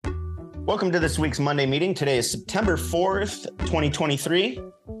Welcome to this week's Monday meeting. Today is September 4th, 2023.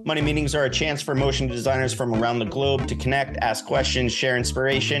 Monday meetings are a chance for motion designers from around the globe to connect, ask questions, share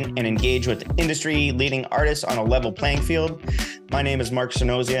inspiration, and engage with industry-leading artists on a level playing field. My name is Mark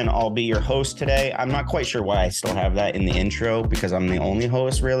Sinozia, and I'll be your host today. I'm not quite sure why I still have that in the intro because I'm the only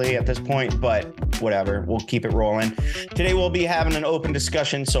host really at this point, but whatever, we'll keep it rolling. Today we'll be having an open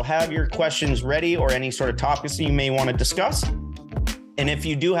discussion, so have your questions ready or any sort of topics that you may want to discuss. And if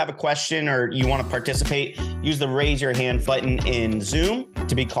you do have a question or you want to participate, use the raise your hand button in Zoom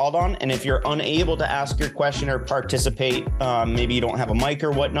to be called on. And if you're unable to ask your question or participate, maybe you don't have a mic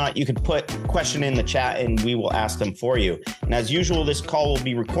or whatnot, you could put question in the chat and we will ask them for you. And as usual, this call will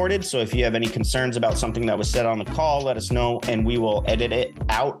be recorded. So if you have any concerns about something that was said on the call, let us know and we will edit it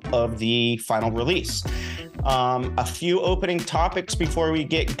out of the final release. A few opening topics before we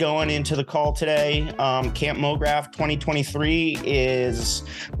get going into the call today. Camp Mograph 2023 is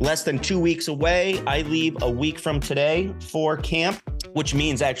less than 2 weeks away. I leave a week from today for camp, which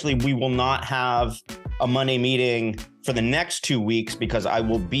means actually we will not have a Monday meeting for the next 2 weeks because I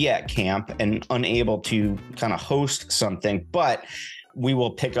will be at camp and unable to kind of host something, but we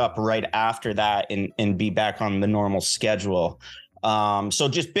will pick up right after that and be back on the normal schedule. So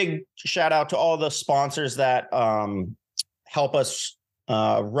just big shout out to all the sponsors that help us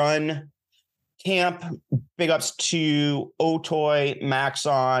run camp. Big ups to Otoy,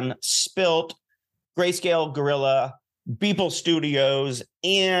 Maxon, Spilt, Grayscale Gorilla, Beeple Studios,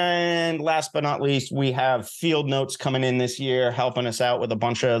 and last but not least, we have Field Notes coming in this year, helping us out with a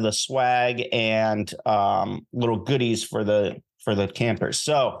bunch of the swag and little goodies for the campers.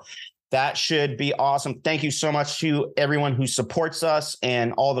 So that should be awesome. Thank you so much to everyone who supports us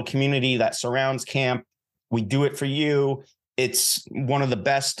and all the community that surrounds camp. We do it for you. It's one of the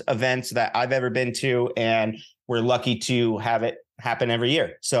best events that I've ever been to, and we're lucky to have it happen every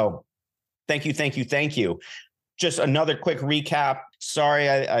year. So thank you, thank you, thank you. Just another quick recap. Sorry,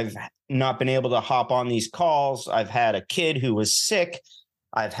 I've not been able to hop on these calls. I've had a kid who was sick.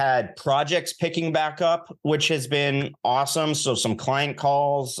 I've had projects picking back up, which has been awesome. So some client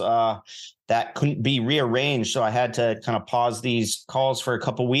calls that couldn't be rearranged. So I had to kind of pause these calls for a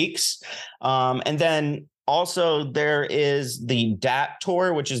couple weeks. And then also there is the DAT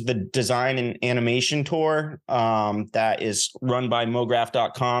tour, which is the design and animation tour that is run by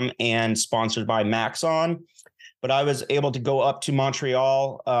Mograph.com and sponsored by Maxon. But I was able to go up to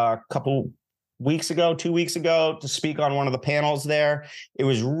Montreal a couple 2 weeks ago to speak on one of the panels there. It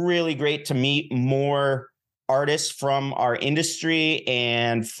was really great to meet more artists from our industry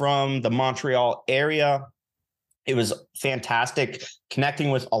and from the Montreal area. It was fantastic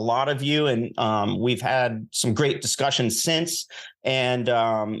connecting with a lot of you, and we've had some great discussions since. And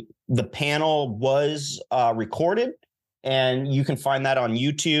the panel was recorded, and you can find that on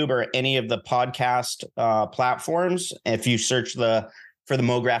YouTube or any of the podcast platforms. If you search for the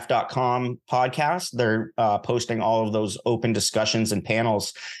Mograph.com podcast, they're posting all of those open discussions and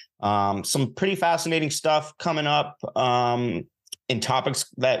panels. Some pretty fascinating stuff coming up in topics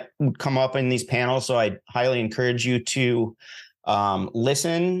that would come up in these panels. So I highly encourage you to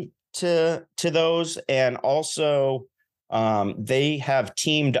listen to those. And also they have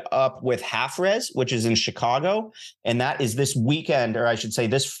teamed up with Half Res, which is in Chicago. And that is this weekend, or I should say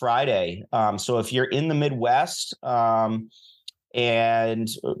this Friday. So if you're in the Midwest, and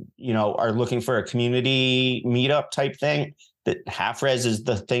are looking for a community meetup type thing, that Half Res is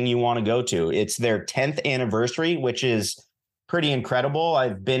the thing you want to go to. It's their 10th anniversary, which is pretty incredible.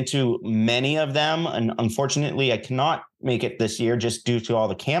 I've been to many of them, and unfortunately I cannot make it this year just due to all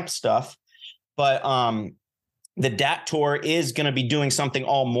the camp stuff. But the DAT tour is going to be doing something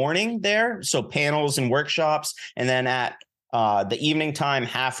all morning there, so panels and workshops, and then at the evening time,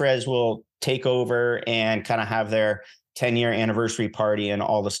 Half Res will take over and kind of have their 10-year anniversary party and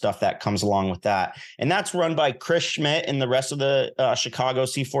all the stuff that comes along with that. And that's run by Chris Schmidt and the rest of the Chicago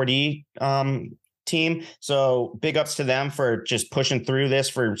C4D team. So big ups to them for just pushing through this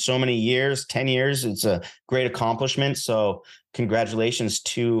for so many years, 10 years. It's a great accomplishment. So congratulations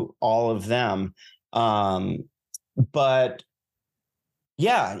to all of them. But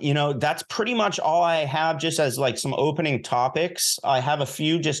yeah, that's pretty much all I have just as like some opening topics. I have a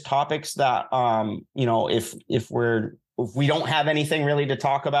few just topics that, if we don't have anything really to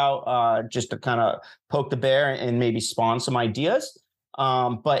talk about, just to kind of poke the bear and maybe spawn some ideas.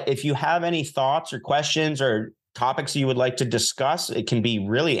 But if you have any thoughts or questions or topics you would like to discuss, it can be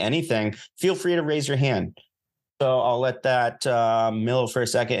really anything. Feel free to raise your hand. So I'll let that mill for a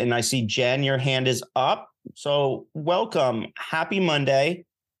second. And I see Jen, your hand is up. So welcome. Happy Monday.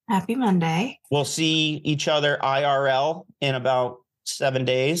 Happy Monday. We'll see each other IRL in about 7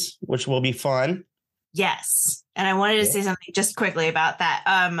 days, which will be fun. Yes. And I wanted to say something just quickly about that.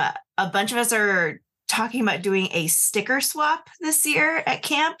 A bunch of us are talking about doing a sticker swap this year at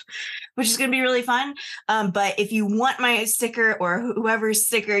camp, which is going to be really fun. But if you want my sticker or whoever's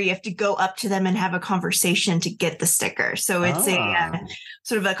sticker, you have to go up to them and have a conversation to get the sticker. So it's a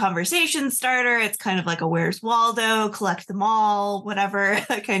sort of a conversation starter. It's kind of like a Where's Waldo, collect them all, whatever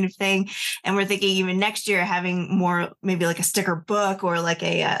kind of thing. And we're thinking even next year having more, maybe like a sticker book or like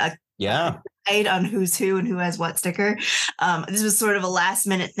a guide on who's who and who has what sticker. This was sort of a last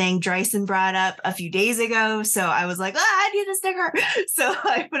minute thing Dryson brought up a few days ago. So I was like, I need a sticker. So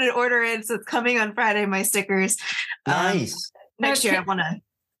I put an order in. So it's coming on Friday, my stickers. Nice. Next year, I want to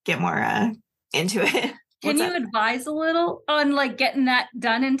get more into it. Can you advise a little on like getting that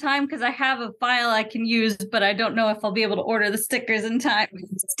done in time? Because I have a file I can use, but I don't know if I'll be able to order the stickers in time.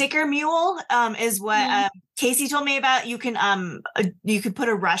 Sticker Mule is what Casey told me about. You could put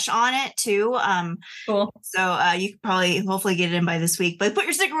a rush on it too. Cool. So you could hopefully get it in by this week, but put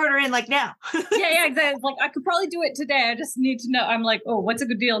your sticker order in like now. yeah, exactly. Like I could probably do it today. I just need to know. I'm like, oh, what's a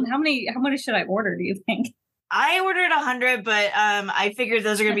good deal? And how many should I order, do you think? I ordered 100, but I figured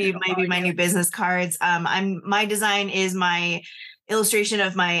those are going to be maybe my new business cards. My design is my illustration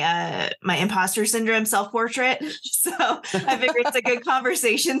of my imposter syndrome self-portrait. So I figured it's a good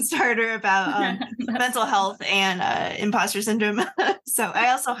conversation starter about mental health and imposter syndrome. So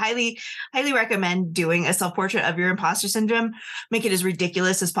I also highly recommend doing a self-portrait of your imposter syndrome. Make it as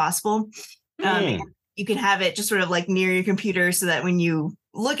ridiculous as possible. You can have it just sort of like near your computer so that when you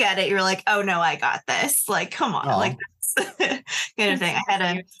look at it, you're like, oh no, I got this. Like, come on, like this kind of thing.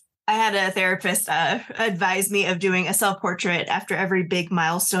 I had a therapist advise me of doing a self-portrait after every big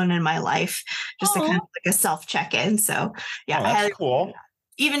milestone in my life, just to kind of like a self-check-in. So yeah, that's cool.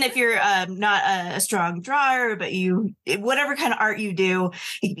 Even if you're not a strong drawer, but whatever kind of art you do,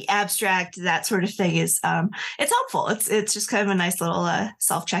 it can be abstract, that sort of thing is, it's helpful. It's just kind of a nice little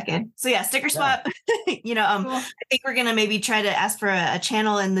self check-in. So yeah, sticker swap. Cool. I think we're gonna maybe try to ask for a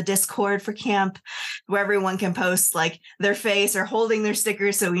channel in the Discord for camp where everyone can post like their face or holding their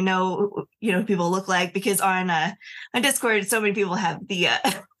stickers, so we know people look like, because on Discord so many people have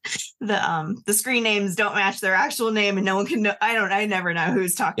the screen names don't match their actual name, and no one can know. I never know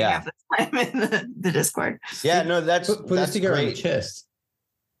who's talking at the time in the Discord. Yeah, no, that's put a sticker on your chest.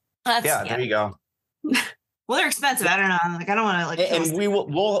 There you go. Well, they're expensive. I don't know. I don't want to and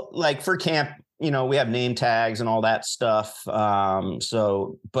we'll like for camp, we have name tags and all that stuff. But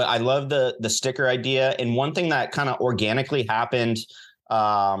I love the sticker idea. And one thing that kind of organically happened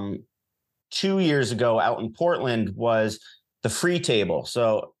 2 years ago out in Portland was the free table.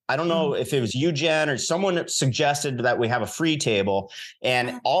 So I don't know if it was you, Jen, or someone suggested that we have a free table,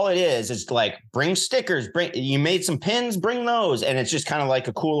 and all it is like, bring stickers, you made some pins, bring those. And it's just kind of like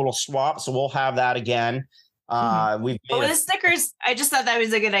a cool little swap. So we'll have that again. We've made the stickers. I just thought that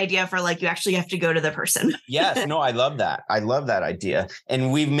was a good idea for like, you actually have to go to the person. Yes. No, I love that. I love that idea.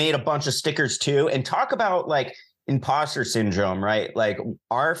 And we've made a bunch of stickers too, and talk about like imposter syndrome, right? Like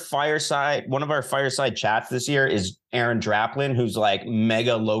one of our fireside chats this year is Aaron Draplin, who's like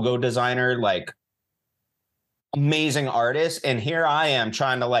mega logo designer, like amazing artist. And here I am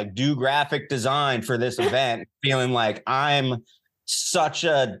trying to like do graphic design for this event, feeling like I'm such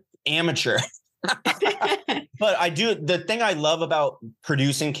a amateur. But the thing I love about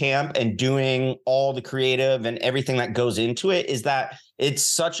producing camp and doing all the creative and everything that goes into it is that it's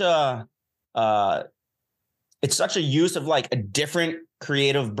such a use of like a different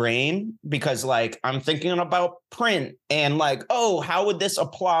creative brain, because like I'm thinking about print and like, how would this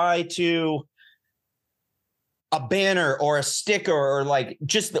apply to a banner or a sticker, or like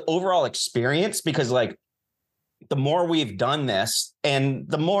just the overall experience? Because like the more we've done this, and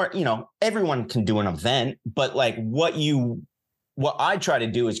the more, everyone can do an event, but like what I try to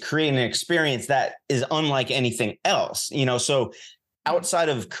do is create an experience that is unlike anything else, so outside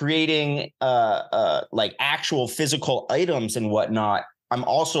of creating like actual physical items and whatnot, I'm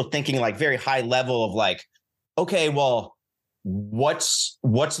also thinking like very high level of like, okay, well, what's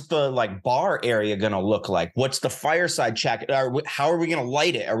the like bar area going to look like? What's the fireside chat? How are we going to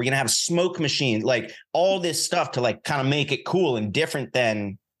light it? Are we going to have a smoke machine? Like all this stuff to like kind of make it cool and different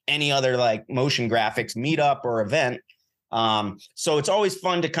than any other like motion graphics meetup or event. So it's always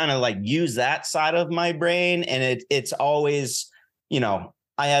fun to kind of like use that side of my brain. And it's always,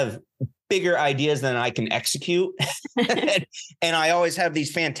 I have bigger ideas than I can execute. And I always have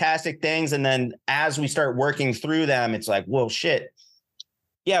these fantastic things. And then as we start working through them, it's like, well, shit.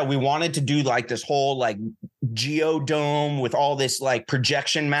 Yeah, we wanted to do like this whole like geodome with all this like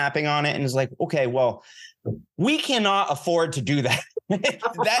projection mapping on it. And it's like, okay, well, we cannot afford to do that.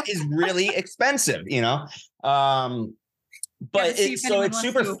 That is really expensive, you know? But it's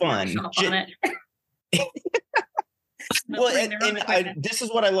super fun. Well, this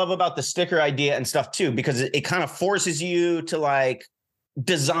is what I love about the sticker idea and stuff too, because it kind of forces you to like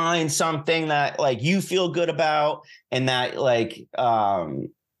design something that like you feel good about, and that like I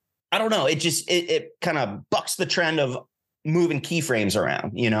don't know, it kind of bucks the trend of moving keyframes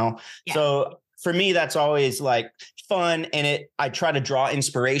around, you know? Yeah. So for me, that's always like fun. And I try to draw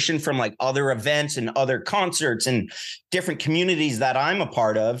inspiration from like other events and other concerts and different communities that I'm a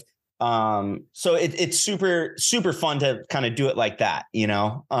part of. So it's super, super fun to kind of do it like that, you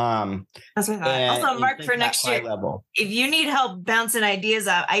know? That's what I thought. Also, Mark, for next year, if you need help bouncing ideas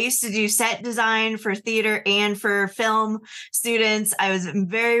up, I used to do set design for theater and for film students. I was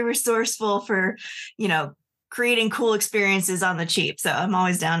very resourceful for, you know, creating cool experiences on the cheap. So I'm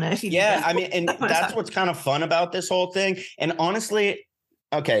always down to if you. Yeah, I mean, and that's what's kind of fun about this whole thing. And honestly,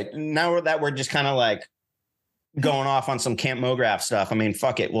 okay, now that we're just kind of like going off on some Camp Mograph stuff, I mean,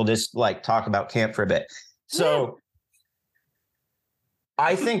 fuck it. We'll just like talk about camp for a bit. So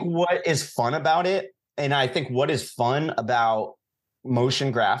I think what is fun about it, and I think what is fun about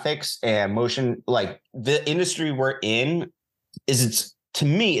motion graphics and motion, like the industry we're in, is to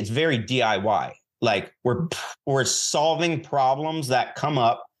me, it's very DIY. Like we're solving problems that come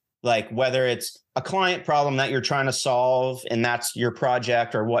up, like whether it's a client problem that you're trying to solve and that's your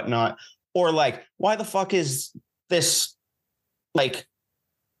project or whatnot, or like, why the fuck is this like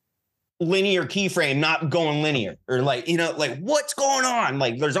linear keyframe not going linear? Or like, you know, like what's going on?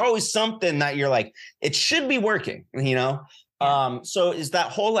 Like there's always something that you're like, it should be working, you know? So is that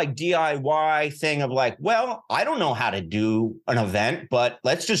whole like DIY thing of like, well, I don't know how to do an event, but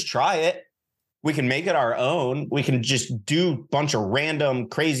let's just try it. We can make it our own. We can just do a bunch of random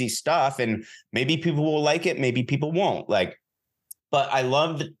crazy stuff and maybe people will like it. Maybe people won't like, but I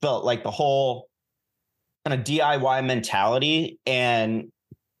love the whole kind of DIY mentality and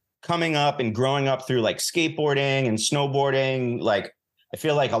coming up and growing up through like skateboarding and snowboarding. Like, I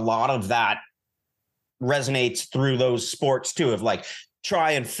feel like a lot of that resonates through those sports too, of like,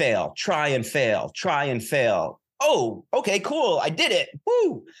 try and fail, try and fail, try and fail. Oh, okay, cool. I did it.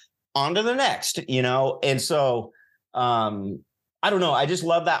 Woo. On to the next, you know? And so, I don't know. I just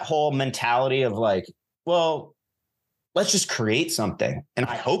love that whole mentality of like, well, let's just create something and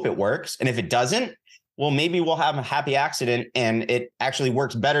I hope it works. And if it doesn't, well, maybe we'll have a happy accident and it actually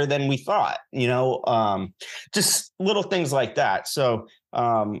works better than we thought, you know? Just little things like that. So,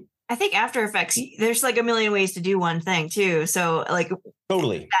 I think After Effects, there's like a million ways to do one thing too. So like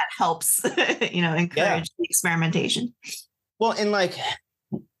totally that helps, you know, encourage the experimentation. Well, and like,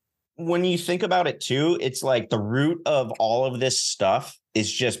 when you think about it too, it's like the root of all of this stuff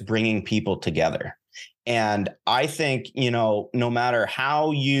is just bringing people together. And I think, you know, no matter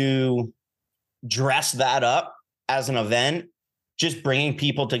how you dress that up as an event, just bringing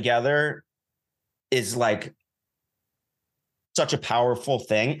people together is like such a powerful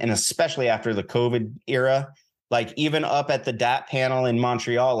thing. And especially after the COVID era, like even up at the DAT panel in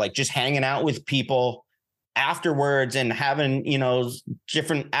Montreal, like just hanging out with people afterwards and having, you know,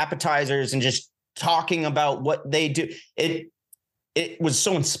 different appetizers and just talking about what they do. It was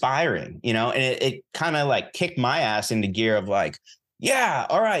so inspiring, you know, and it kind of like kicked my ass into gear of like, yeah,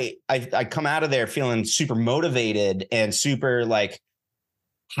 all right. I come out of there feeling super motivated and super like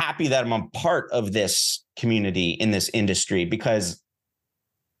happy that I'm a part of this community in this industry, because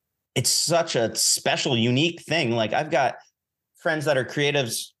it's such a special, unique thing. Like I've got friends that are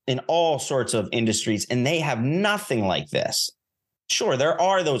creatives in all sorts of industries, and they have nothing like this. Sure, there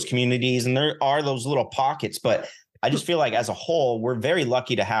are those communities and there are those little pockets, but I just feel like as a whole, we're very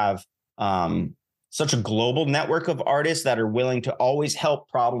lucky to have such a global network of artists that are willing to always help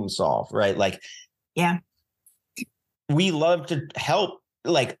problem solve, right? Like, yeah, we love to help.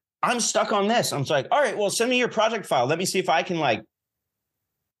 Like, I'm stuck on this. I'm just like, all right, well, send me your project file. Let me see if I can like,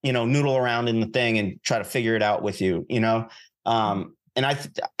 you know, noodle around in the thing and try to figure it out with you, you know? And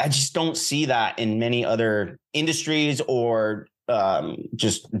I just don't see that in many other industries or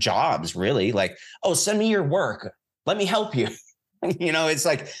just jobs, really. Like, oh, send me your work. Let me help you. You know, it's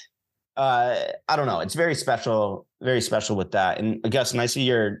like, I don't know. It's very special with that. And Augustine, I see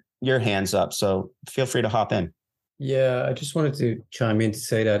your hands up, so feel free to hop in. Yeah, I just wanted to chime in to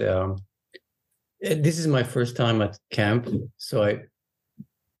say that this is my first time at camp, so I've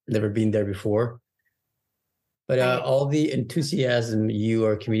never been there before. But all the enthusiasm you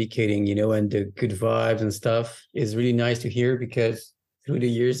are communicating, you know, and the good vibes and stuff is really nice to hear, because through the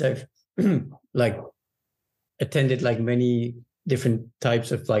years I've like attended like many different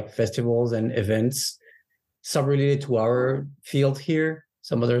types of like festivals and events. some related to our field here,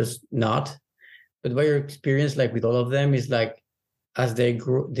 some others not. But what your experience like with all of them is like, as they've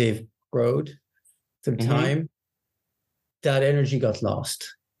grown through time, that energy got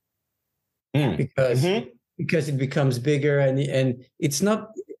lost because it becomes bigger, and it's not,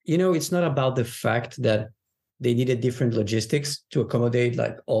 it's not about the fact that they needed different logistics to accommodate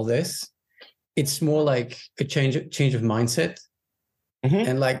like all this. It's more like a change of mindset.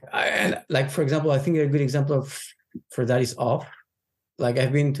 And like for example, I think a good example for that is Off. Like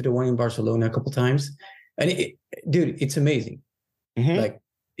I've been to the one in Barcelona a couple times, and dude, it's amazing. Like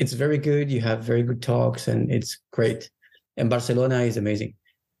it's very good. You have very good talks, and it's great. And Barcelona is amazing,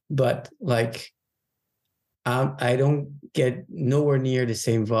 but like I don't get nowhere near the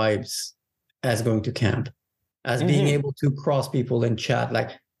same vibes as going to camp, as being able to cross people and chat.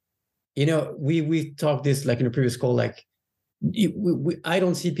 Like, we talked this like in a previous call. Like, I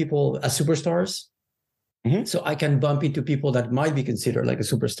don't see people as superstars. So I can bump into people that might be considered like a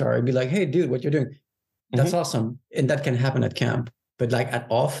superstar and be like, hey, dude, what you're doing, that's awesome. And that can happen at camp. But like at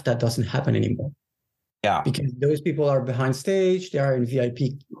Off, that doesn't happen anymore. Yeah. Because those people are behind stage, they are in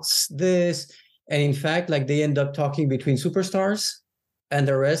VIP this. And in fact, like they end up talking between superstars and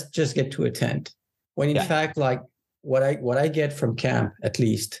the rest just get to attend. When in fact, like what I get from camp, at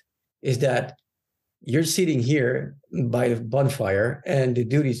least, is that you're sitting here by the bonfire and the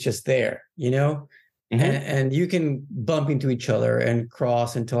dude is just there, and you can bump into each other and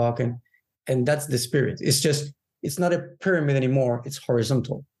cross and talk. And that's the spirit. It's not a pyramid anymore. It's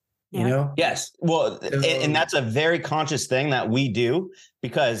horizontal, Yes. Well, and that's a very conscious thing that we do,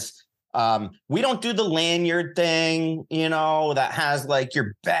 because we don't do the lanyard thing, that has like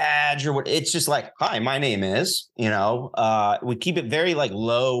your badge or what. It's just like, hi, my name is, we keep it very like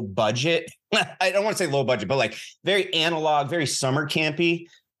low budget. I don't want to say low budget, but like very analog, very summer campy.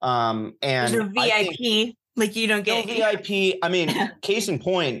 And there's no VIP, like you don't get no VIP. I mean, case in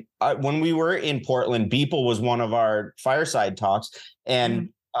point, when we were in Portland, Beeple was one of our fireside talks, and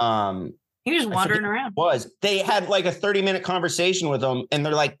he was wandering around. They had like a 30-minute conversation with him, and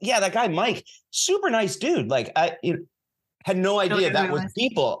they're like, yeah, that guy Mike, super nice dude. Like I had no idea that was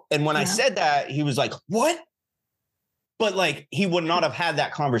Beeple. And when I said that, he was like, what? But like he would not have had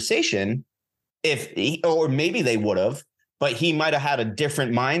that conversation or maybe they would have, but he might have had a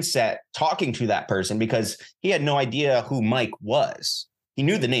different mindset talking to that person because he had no idea who Mike was. He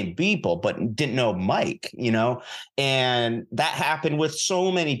knew the name Beeple, but didn't know Mike, and that happened with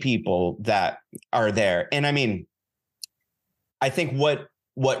so many people that are there. And I mean, I think what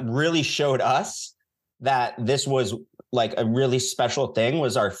really showed us that this was like a really special thing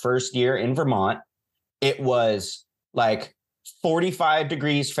was our first year in Vermont. It was like 45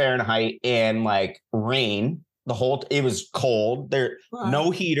 degrees Fahrenheit and like rain. It was cold.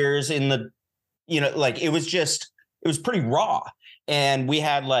 No heaters in the, like it was pretty raw. And we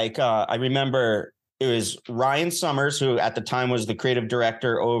had like, I remember it was Ryan Summers, who at the time was the creative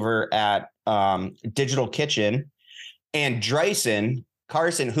director over at Digital Kitchen, and Dryson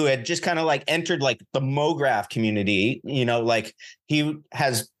Carson, who had just kind of like entered like the Mograph community, like he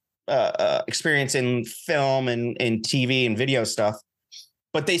has experience in film and TV and video stuff.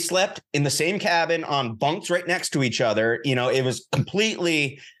 But they slept in the same cabin on bunks right next to each other. It was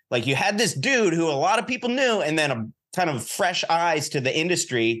completely like you had this dude who a lot of people knew, and then a kind of fresh eyes to the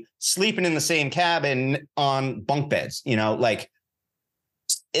industry sleeping in the same cabin on bunk beds. Like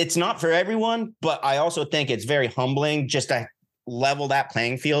it's not for everyone, but I also think it's very humbling just to level that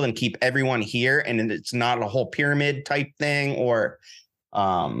playing field and keep everyone here. And it's not a whole pyramid type thing, or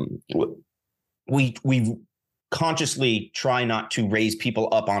we consciously try not to raise people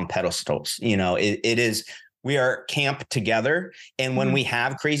up on pedestals. It is, we are camp together. And when we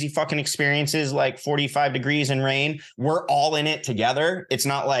have crazy fucking experiences like 45 degrees and rain, we're all in it together. It's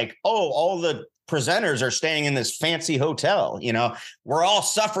not like, all the presenters are staying in this fancy hotel. We're all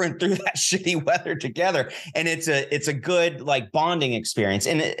suffering through that shitty weather together. And it's a good like bonding experience.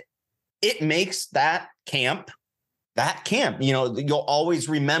 And it makes that camp. You'll always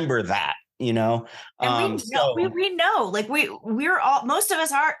remember that. And we know, like we're all, most of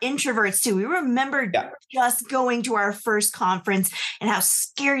us are introverts too. We remember just going to our first conference and how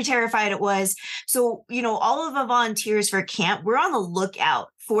scary, terrified it was. So, all of the volunteers for camp, we're on the lookout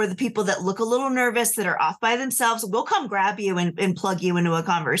for the people that look a little nervous, that are off by themselves. We'll come grab you and plug you into a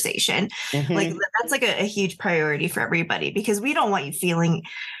conversation. Like that's like a huge priority for everybody, because we don't want you feeling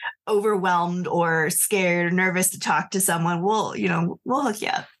overwhelmed or scared or nervous to talk to someone. We'll hook you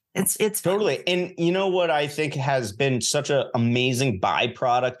up. It's totally. And you know what I think has been such an amazing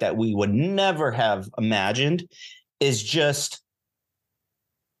byproduct that we would never have imagined is just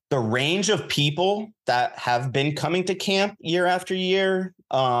the range of people that have been coming to camp year after year.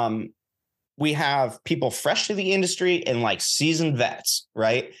 We have people fresh to the industry and like seasoned vets,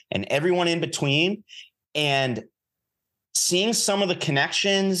 right? And everyone in between. And seeing some of the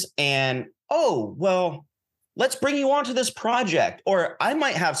connections and, oh, well, let's bring you onto this project, or I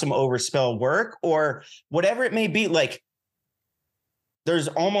might have some overspill work or whatever it may be. Like, there's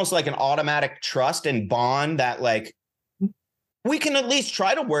almost like an automatic trust and bond that like, we can at least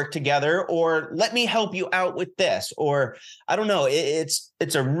try to work together, or let me help you out with this. Or I don't know. It's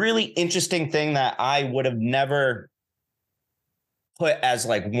a really interesting thing that I would have never put as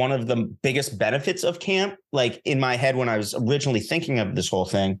like one of the biggest benefits of camp, like in my head when I was originally thinking of this whole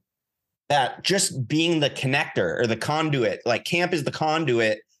thing, that just being the connector or the conduit, like camp is the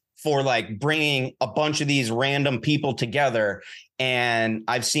conduit for like bringing a bunch of these random people together. And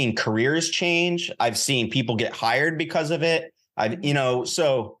I've seen careers change. I've seen people get hired because of it.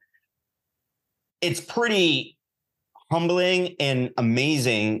 So it's pretty humbling and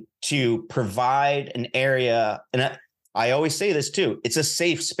amazing to provide an area. And I always say this too, it's a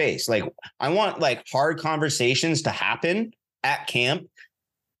safe space. Like, I want like hard conversations to happen at camp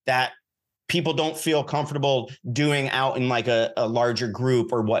that people don't feel comfortable doing out in like a larger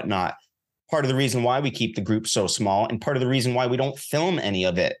group or whatnot. Part of the reason why we keep the group so small, and part of the reason why we don't film any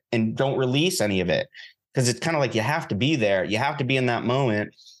of it and don't release any of it. Because it's kind of like you have to be there. You have to be in that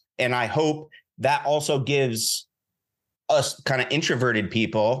moment. And I hope that also gives us kind of introverted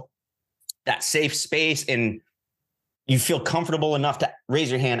people that safe space, and you feel comfortable enough to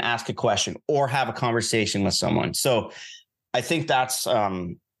raise your hand, ask a question, or have a conversation with someone. So I think that's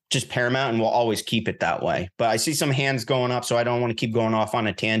just paramount, and we'll always keep it that way. But I see some hands going up, so I don't want to keep going off on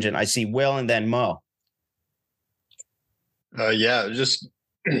a tangent. I see Will and then Mo. Just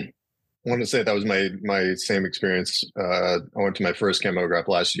I want to say that was my same experience. I went to my first Camp Mograph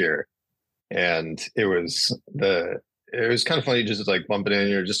last year, and it was kind of funny just like bumping in,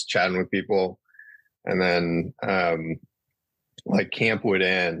 you're just chatting with people, and then like camp would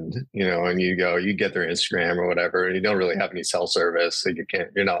end, and you get their Instagram or whatever, and you don't really have any cell service, so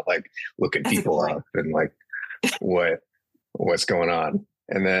you're not like looking people up and like what's going on,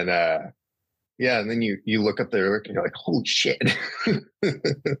 and then and then you look up there and you're like, holy shit.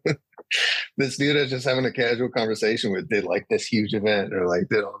 This dude I was just having a casual conversation with did like this huge event or like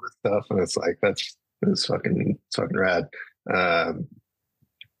did all this stuff, and it's like that's fucking rad. And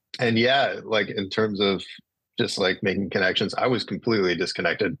yeah, like in terms of just like making connections, I was completely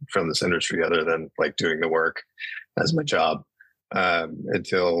disconnected from this industry other than like doing the work as my job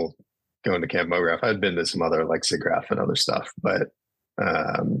until going to Camp Mograph. I'd been to some other like SIGGRAPH and other stuff, but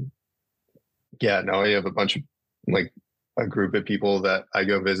now I have a bunch of like a group of people that I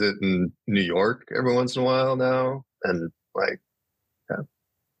go visit in New York every once in a while now. And like,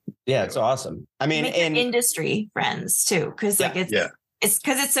 it's awesome. I mean, and industry friends too. Cause like it's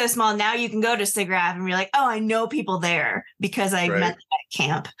because it's so small. Now you can go to SIGGRAPH and be like, oh, I know people there because I met them at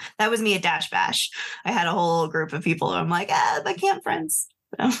camp. That was me at Dash Bash. I had a whole group of people. I'm like, my camp friends.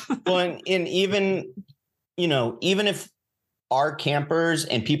 Well, and even if our campers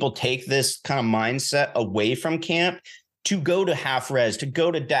and people take this kind of mindset away from camp to go to Half Res, to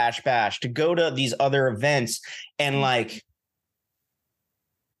go to Dash Bash, to go to these other events, and like,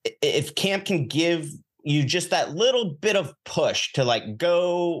 if camp can give you just that little bit of push to like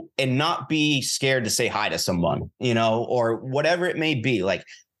go and not be scared to say hi to someone, or whatever it may be, like,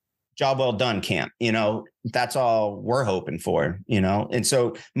 job well done, camp, that's all we're hoping for, And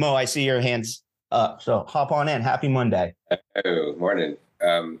so Mo, I see your hands up, so hop on in. Happy Monday. Oh, morning.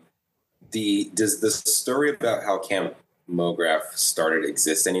 Does the story about how Camp Mograph started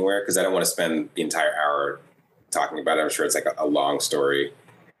exist anywhere? Because I don't want to spend the entire hour talking about it. I'm sure it's like a long story.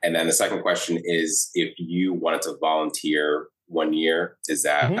 And then the second question is, if you wanted to volunteer 1 year, is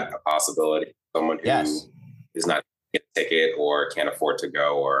that a possibility? Someone who is not getting a ticket or can't afford to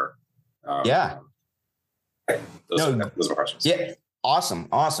go, or those are my questions. Yeah. Awesome.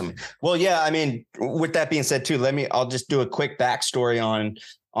 Well, I mean, with that being said too, I'll just do a quick backstory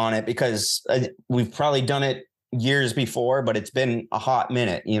on it, because we've probably done it years before, but it's been a hot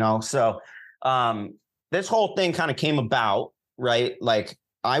minute, So this whole thing kind of came about, right? Like,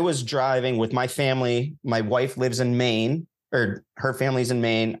 I was driving with my family. My wife lives in Maine, or her family's in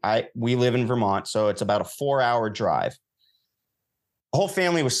Maine. We live in Vermont, so it's about a 4-hour drive. The whole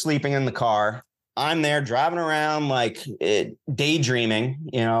family was sleeping in the car. I'm there driving around, like, daydreaming.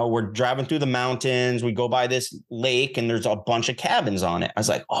 We're driving through the mountains. We go by this lake, and there's a bunch of cabins on it. I was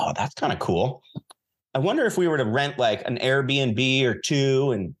like, oh, that's kind of cool. I wonder if we were to rent like an Airbnb or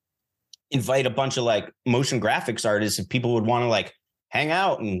two and invite a bunch of like motion graphics artists, if people would want to like hang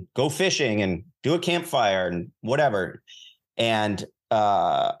out and go fishing and do a campfire and whatever. And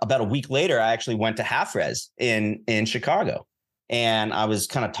about a week later, I actually went to Half Res in Chicago. And I was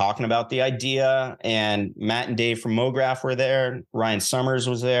kind of talking about the idea, and Matt and Dave from Mograph were there. Ryan Summers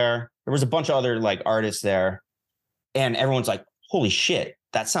was there. There was a bunch of other like artists there. And everyone's like, holy shit,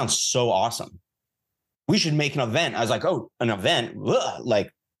 that sounds so awesome. We should make an event. I was like, oh, an event? Ugh,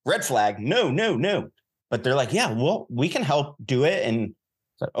 like red flag. No. But they're like, yeah, well, we can help do it. And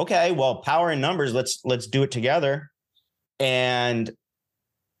okay, well, power in numbers. Let's do it together. And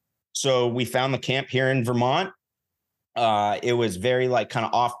so we found the camp here in Vermont. It was very like kind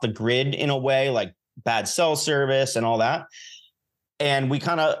of off the grid in a way, like bad cell service and all that. And we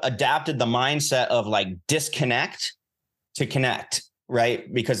kind of adapted the mindset of like disconnect to connect,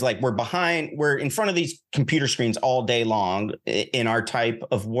 right? Because like we're in front of these computer screens all day long in our type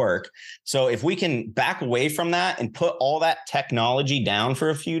of work. So if we can back away from that and put all that technology down for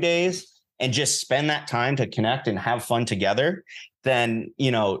a few days and just spend that time to connect and have fun together, then,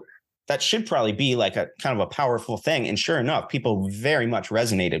 that should probably be like a kind of a powerful thing. And sure enough, people very much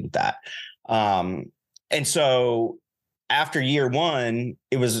resonated with that. And so after year one,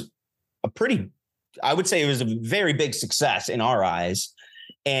 it was I would say it was a very big success in our eyes.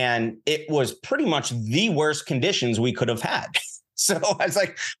 And it was pretty much the worst conditions we could have had. So I was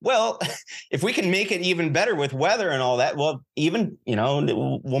like, well, if we can make it even better with weather and all that, well, even,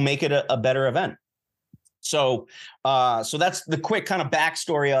 we'll make it a better event. So that's the quick kind of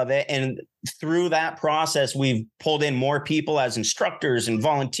backstory of it. And through that process, we've pulled in more people as instructors and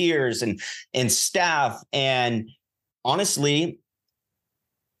volunteers and staff. And honestly,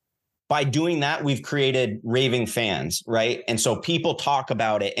 by doing that, we've created raving fans, right? And so people talk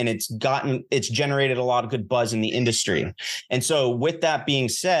about it, and it's generated a lot of good buzz in the industry. And so with that being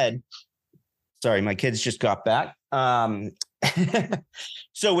said, sorry, my kids just got back.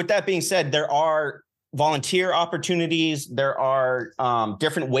 So with that being said, there are volunteer opportunities. There are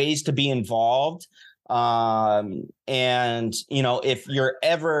different ways to be involved. And, if you're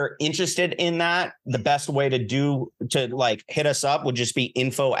ever interested in that, the best way to hit us up would just be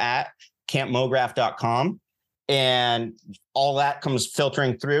info@campmograph.com. And all that comes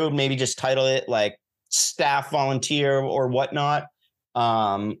filtering through. Maybe just title it like staff volunteer or whatnot.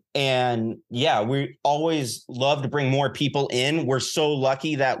 And yeah, we always love to bring more people in. We're so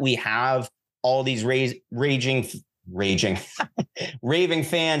lucky that we have all these raving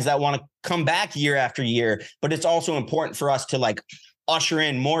fans that want to come back year after year. But it's also important for us to like usher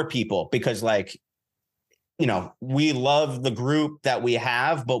in more people because we love the group that we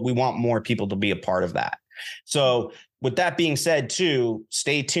have, but we want more people to be a part of that. So with that being said, too,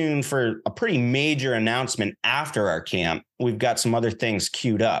 stay tuned for a pretty major announcement after our camp. We've got some other things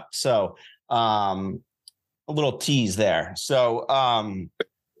queued up. So a little tease there. So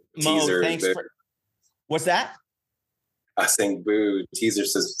Mo, thanks for what's that? I saying boo, teaser,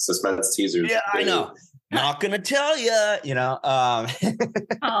 suspense teasers. Yeah, boo. I know. Not gonna tell you,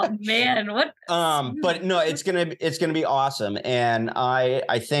 Oh man, what? But no, it's gonna be awesome, and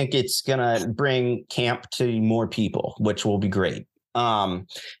I think it's gonna bring camp to more people, which will be great. And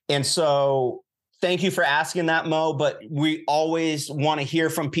so thank you for asking that, Mo. But we always want to hear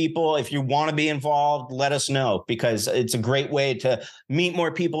from people. If you want to be involved, let us know, because it's a great way to meet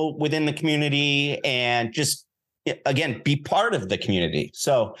more people within the community and just, again, be part of the community.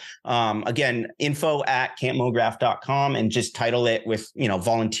 So again, info@campmograph.com, and just title it with,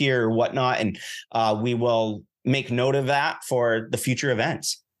 volunteer or whatnot. And we will make note of that for the future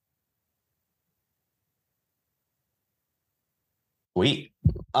events. Sweet.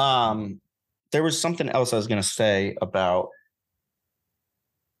 There was something else I was going to say about,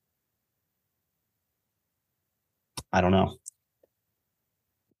 I don't know.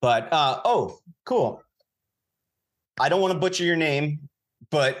 But, cool. I don't want to butcher your name,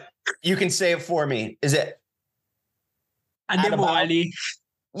 but you can say it for me. Is it Adebowale?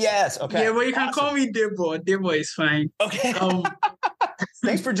 Yes. Okay. Yeah, but you can call me Debo. Debo is fine. Okay.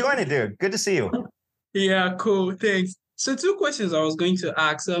 Thanks for joining, dude. Good to see you. Yeah, cool. Thanks. So 2 questions I was going to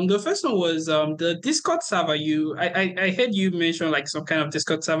ask. The first one was the Discord server. I heard you mention like some kind of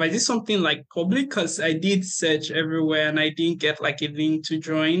Discord server. Is this something like public? Because I did search everywhere and I didn't get like a link to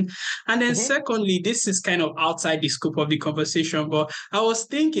join. And then secondly, this is kind of outside the scope of the conversation, but I was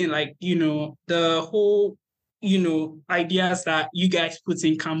thinking like, the whole ideas that you guys put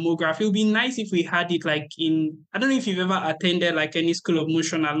in Mograph. It would be nice if we had it like I don't know if you've ever attended like any School of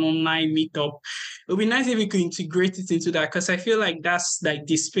Motion alumni meetup. It would be nice if we could integrate it into that, because I feel like that's like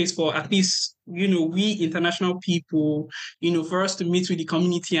the space for at least, we international people, for us to meet with the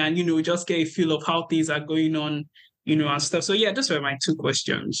community and, just get a feel of how things are going on and stuff. So yeah, those were my two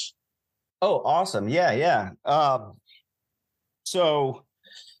questions. Oh, awesome. Yeah. So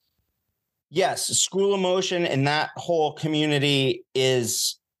yes, School of Motion and that whole community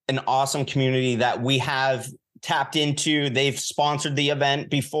is an awesome community that we have tapped into. They've sponsored the event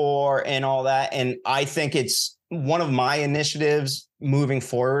before and all that. And I think it's one of my initiatives moving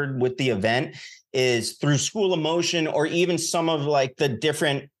forward with the event is through School of Motion, or even some of like the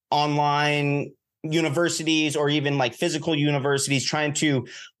different online universities or even like physical universities, trying to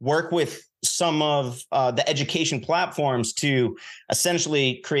work with some of the education platforms to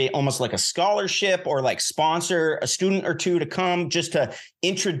essentially create almost like a scholarship or like sponsor a student or two to come, just to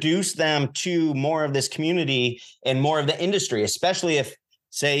introduce them to more of this community and more of the industry, especially if,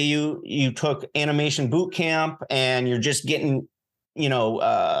 say, you took animation boot camp and you're just getting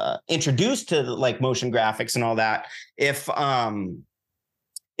introduced to like motion graphics and all that. If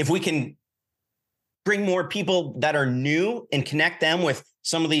we can bring more people that are new and connect them with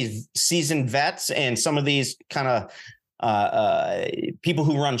some of these seasoned vets and some of these kind of people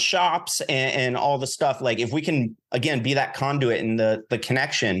who run shops and all the stuff, like if we can, again, be that conduit and the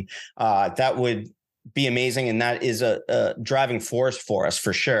connection, that would be amazing. And that is a driving force for us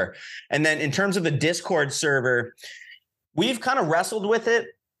for sure. And then in terms of the Discord server, we've kind of wrestled with it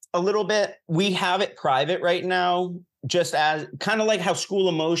a little bit. We have it private right now, just as kind of like how School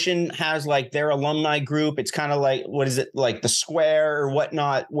of Motion has like their alumni group. It's kind of like, what is it, like the Square or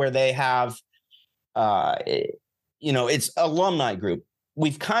whatnot, where they have, it's alumni group.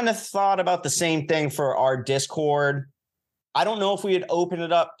 We've kind of thought about the same thing for our Discord. I don't know if we would open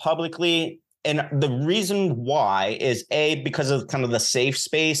it up publicly. And the reason why is because of kind of the safe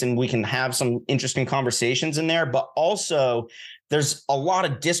space, and we can have some interesting conversations in there, but also there's a lot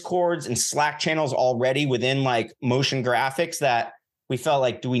of Discords and Slack channels already within like motion graphics that we felt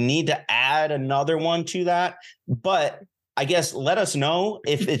like, do we need to add another one to that? But I guess let us know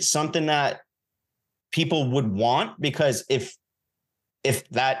if it's something that people would want, because if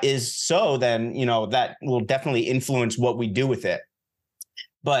that is so, then, that will definitely influence what we do with it.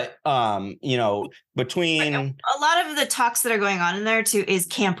 But, between a lot of the talks that are going on in there too is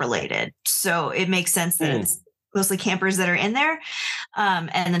camp related. So it makes sense that it's mostly campers that are in there,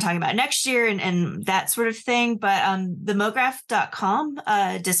 and then talking about next year and that sort of thing. But the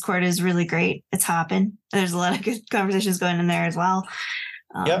Mograph.com Discord is really great. It's hopping. There's a lot of good conversations going in there as well.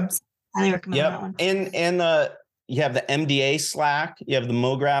 Yep. So highly recommend that one. And you have the MDA Slack, you have the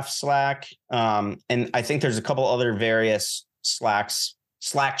Mograph Slack, and I think there's a couple other various Slack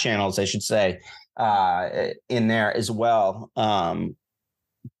channels, I should say, in there as well.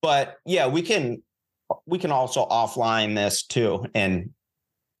 But yeah, we can also offline this too and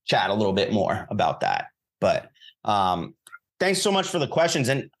chat a little bit more about that. But thanks so much for the questions.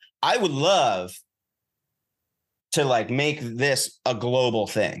 And I would love to like make this a global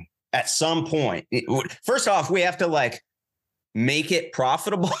thing at some point. First off, we have to like make it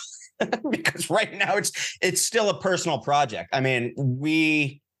profitable. Because right now it's still a personal project. I mean,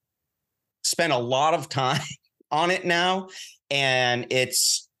 we spend a lot of time on it now, and it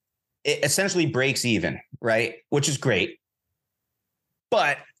essentially breaks even, right? Which is great.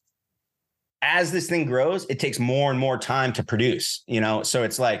 But as this thing grows, it takes more and more time to produce, so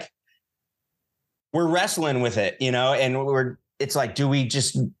it's like we're wrestling with it, and it's like, do we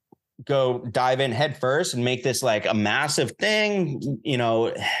just go dive in head first and make this like a massive thing?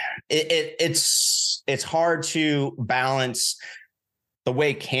 It's hard to balance the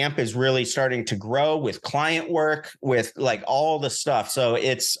way camp is really starting to grow with client work, with like all the stuff. So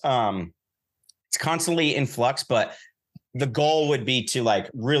it's constantly in flux, but the goal would be to like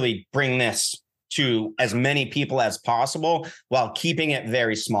really bring this to as many people as possible while keeping it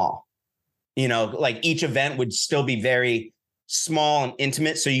very small. Like each event would still be very small and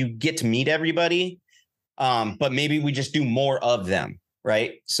intimate, so you get to meet everybody, but maybe we just do more of them,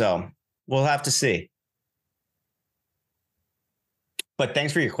 right? So we'll have to see. But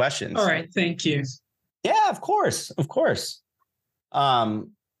thanks for your questions. All right, thank you. Yeah, of course.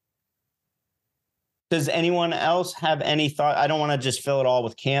 Does anyone else have any thought? I don't want to just fill it all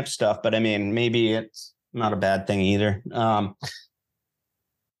with camp stuff, but I mean, maybe it's not a bad thing either.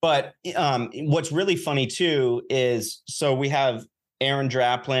 But what's really funny too is, so we have Aaron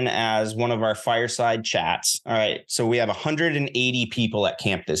Draplin as one of our fireside chats. All right. So we have 180 people at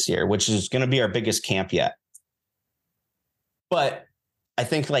camp this year, which is going to be our biggest camp yet. But I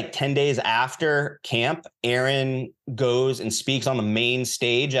think like 10 days after camp, Aaron goes and speaks on the main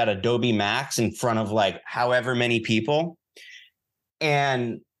stage at Adobe Max in front of like however many people.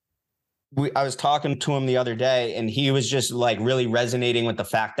 And I was talking to him the other day, and he was just like really resonating with the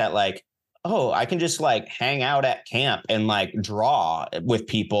fact that like oh, I can just like hang out at camp and like draw with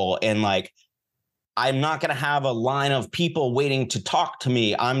people, and like I'm not going to have a line of people waiting to talk to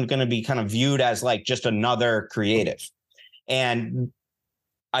me. I'm going to be kind of viewed as like just another creative. And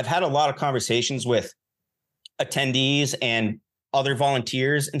I've had a lot of conversations with attendees and other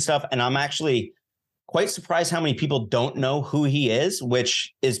volunteers and stuff, and I'm actually quite surprised how many people don't know who he is,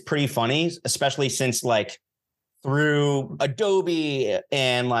 which is pretty funny, especially since like through Adobe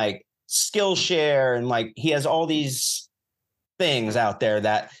and like Skillshare, and like he has all these things out there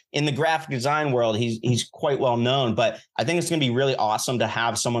that in the graphic design world, he's quite well known. But I think it's going to be really awesome to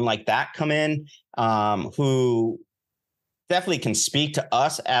have someone like that come in, who definitely can speak to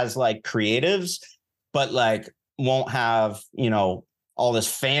us as like creatives, but like won't have, you know, all this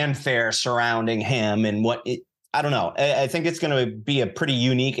fanfare surrounding him and what it, I don't know. I think it's going to be a pretty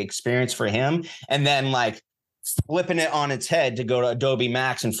unique experience for him. And then like flipping it on its head to go to Adobe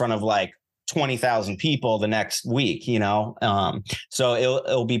Max in front of like 20,000 people the next week, you know? So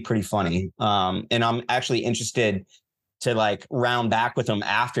it'll be pretty funny. And I'm actually interested to like round back with him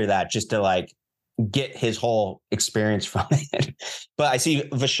after that, just to like get his whole experience from it. But I see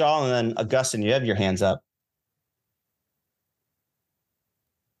Vishal and then Augustine, you have your hands up.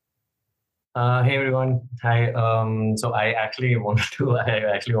 Hey everyone. Hi. So I actually wanted to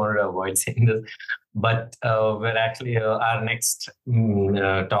avoid saying this, but we're actually our next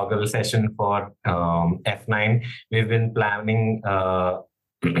toggle session for F9. We've been planning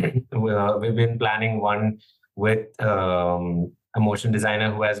one with a motion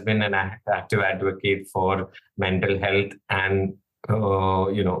designer who has been an active advocate for mental health and the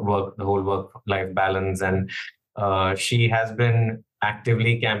whole work-life balance, and she has been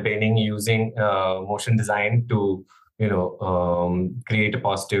actively campaigning using motion design to create a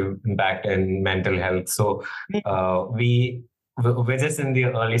positive impact in mental health. So we're just in the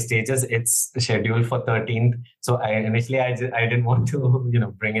early stages. It's scheduled for 13th. So I didn't want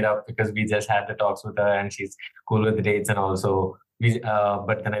to bring it up because we just had the talks with her and she's cool with the dates, and also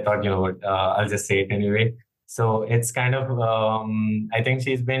but then I thought I'll just say it anyway. So it's kind of I think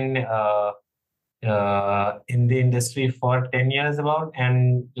she's been in the industry for 10 years about,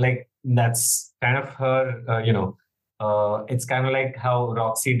 and like that's kind of her it's kind of like how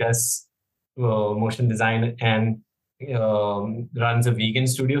Roxy does motion design and runs a vegan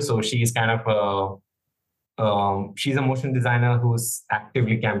studio. So she's kind of she's a motion designer who's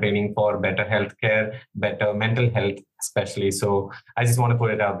actively campaigning for better healthcare, better mental health especially. So I just want to put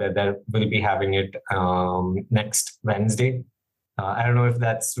it out there that we'll be having it next Wednesday. I don't know if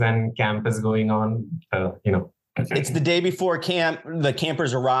that's when camp is going on, It's the day before camp. The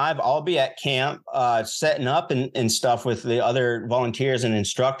campers arrive. I'll be at camp setting up and stuff with the other volunteers and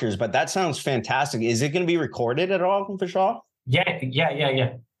instructors. But that sounds fantastic. Is it going to be recorded at all, Vishal?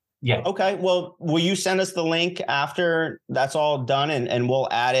 Yeah. Okay. Well, will you send us the link after that's all done, and we'll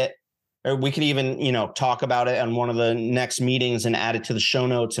add it? Or we could even, talk about it on one of the next meetings and add it to the show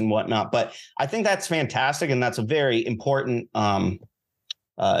notes and whatnot. But I think that's fantastic. And that's a very important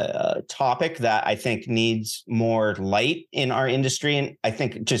topic that I think needs more light in our industry. And I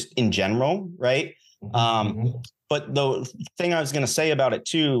think just in general, right? But the thing I was going to say about it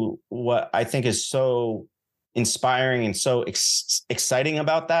too, what I think is so inspiring and so exciting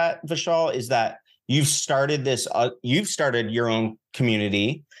about that, Vishal, is that you've started your own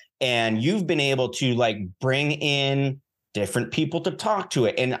community, and you've been able to like bring in different people to talk to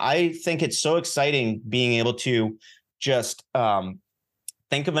it. And I think it's so exciting being able to just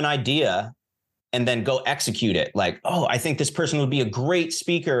think of an idea and then go execute it. Like, oh, I think this person would be a great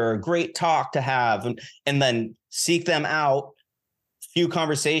speaker or a great talk to have, and then seek them out, few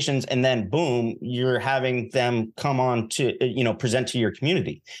conversations, and then boom, you're having them come on to, present to your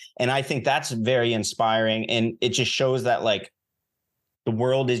community. And I think that's very inspiring. And it just shows that like, the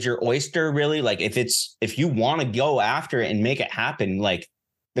world is your oyster, really. Like if you want to go after it and make it happen, like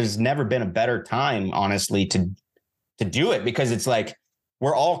there's never been a better time, honestly, to do it, because it's like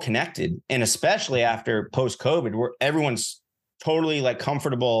we're all connected. And especially after post-COVID, where everyone's totally like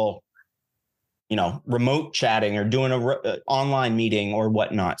comfortable, remote chatting or doing a online meeting or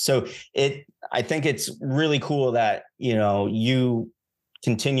whatnot. So I think it's really cool that, you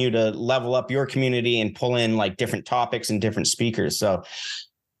continue to level up your community and pull in like different topics and different speakers. So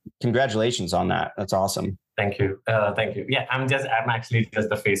congratulations on that. That's awesome. Thank you. Yeah, I'm actually just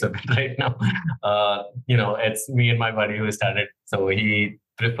the face of it right now. It's me and my buddy who started. So he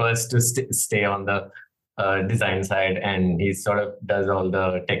prefers to stay on the design side, and he sort of does all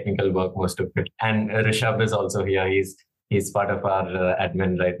the technical work, most of it. And Rishabh is also here. He's part of our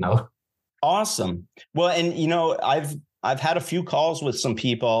admin right now. Awesome. Well, and I've I've had a few calls with some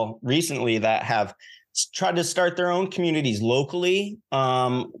people recently that have tried to start their own communities locally,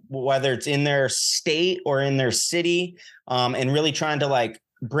 whether it's in their state or in their city, and really trying to like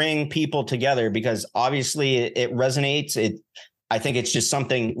bring people together, because obviously it resonates. I think it's just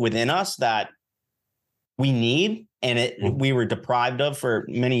something within us that we need, and we were deprived of for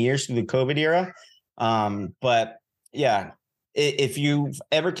many years through the COVID era. But yeah, if you've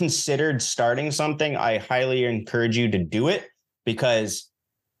ever considered starting something, I highly encourage you to do it, because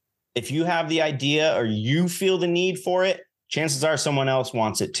if you have the idea or you feel the need for it, chances are someone else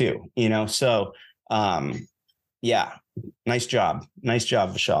wants it too, you know? So, yeah, nice job. Nice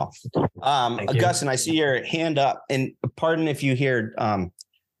job, Vishal. Augustine, I see your hand up, and pardon if you hear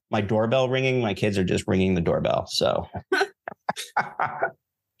my doorbell ringing. My kids are just ringing the doorbell. So,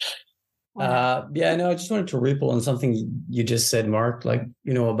 yeah, no, I just wanted to ripple on something you just said, Mark, like,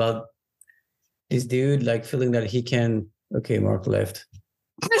 you know, about this dude, like feeling that he can, okay, Mark left.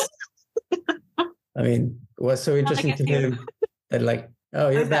 I mean, it was so interesting to him that like, oh,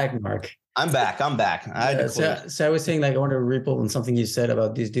 you're back, Mark. I'm back. So I was saying, like, I want to ripple on something you said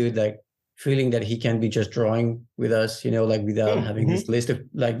about this dude, like feeling that he can be just drawing with us, you know, like without having this list of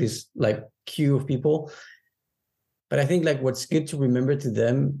like this like queue of people. But I think like what's good to remember to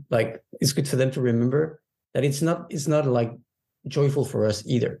them, like it's good for them to remember that it's not like joyful for us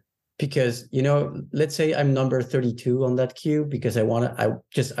either. Because, you know, let's say I'm number 32 on that queue because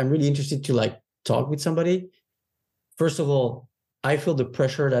I'm really interested to like talk with somebody. First of all, I feel the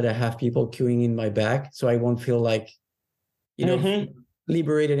pressure that I have people queuing in my back, so I won't feel like, you know,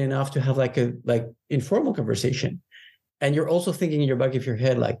 liberated enough to have like a informal conversation. And you're also thinking in your back of your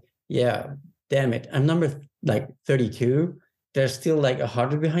head, like, yeah, damn it, I'm number like 32. There's still like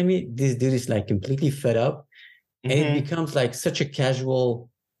 100 behind me. This dude is like completely fed up, and it becomes like such a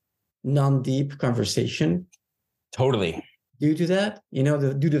casual, non-deep conversation. Totally. Due to that, you know,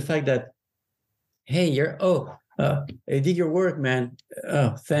 due to the fact that, hey, I dig your work, man.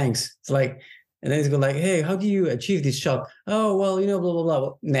 Oh, thanks. It's like, and then he's going like, hey, how do you achieve this shot? Oh, well, you know, blah, blah, blah.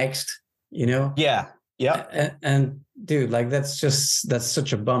 Well, next, you know? Yeah. Yeah. And dude, like, that's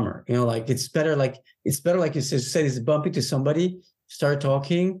such a bummer. You know, like, it's better like you said, it's bump into somebody, start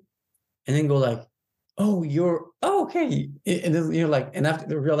talking, and then go like, oh, okay. And then, you know, like, and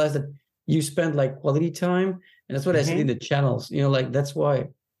after realize that you spend like quality time. And that's what I said in the channels, you know, like, that's why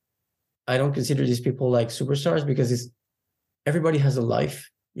I don't consider these people like superstars, because everybody has a life,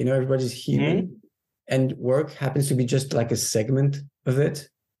 you know, everybody's human, and work happens to be just like a segment of it.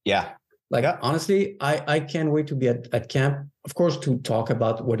 Yeah. Like, honestly, I can't wait to be at camp, of course, to talk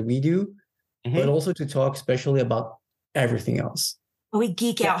about what we do, but also to talk especially about everything else. We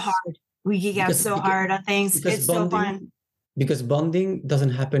geek out hard. We geek out so hard on things. It's so fun. Because bonding doesn't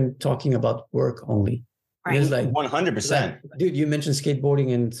happen talking about work only. Right. It's like 100%. Like, dude, you mentioned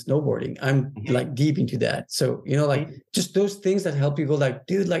skateboarding and snowboarding. I'm like deep into that. So, you know, like just those things that help you go like,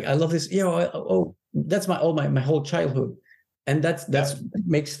 dude, like, I love this. You know, that's my whole childhood. And that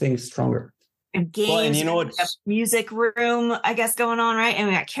makes things stronger. And games, and you know what? Music room, I guess, going on, right? And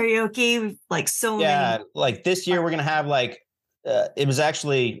we got karaoke, like so many. Yeah, like this year we're gonna have like it was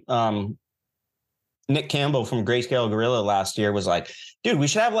actually Nick Campbell from Grayscale Gorilla last year was like, dude, we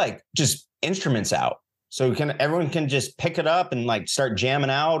should have like just instruments out, so everyone can just pick it up and like start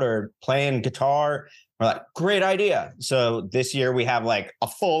jamming out or playing guitar. We're like, great idea. So this year we have like a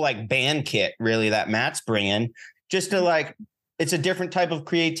full like band kit really that Matt's bringing, just to like, it's a different type of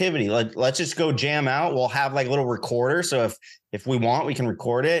creativity. Like, let's just go jam out. We'll have like a little recorder. So if we want, we can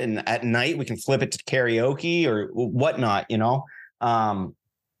record it. And at night we can flip it to karaoke or whatnot, you know?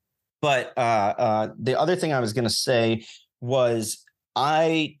 But the other thing I was going to say was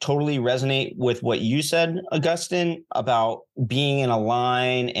I totally resonate with what you said, Augustine, about being in a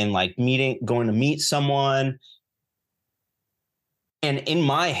line and like going to meet someone. And in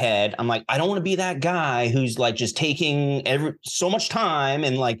my head, I'm like, I don't want to be that guy who's like just taking so much time,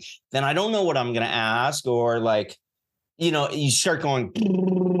 and like, then I don't know what I'm going to ask, or like, you know, you start going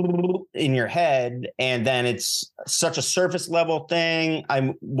in your head, and then it's such a surface level thing.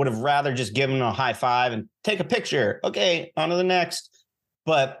 I would have rather just given a high five and take a picture. Okay, on to the next.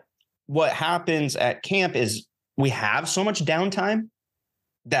 But what happens at camp is we have so much downtime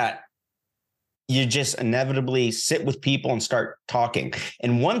that you just inevitably sit with people and start talking.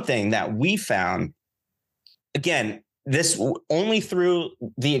 And one thing that we found, again, this only through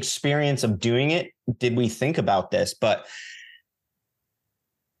the experience of doing it did we think about this, but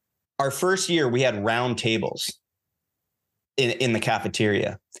our first year we had round tables in the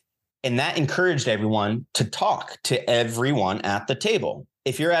cafeteria, and that encouraged everyone to talk to everyone at the table.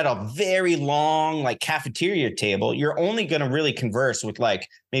 if you're at a very long like cafeteria table, you're only going to really converse with like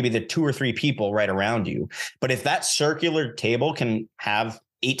maybe the 2 or 3 people right around you. But if that circular table can have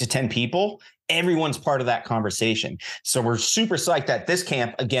 8 to 10 people, everyone's part of that conversation. So we're super psyched that this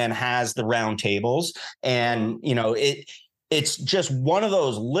camp again has the round tables, and it's just one of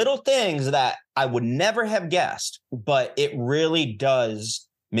those little things that I would never have guessed, but it really does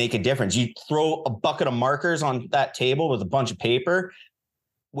make a difference. You throw a bucket of markers on that table with a bunch of paper,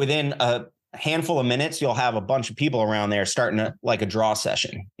 within a handful of minutes, you'll have a bunch of people around there starting like a draw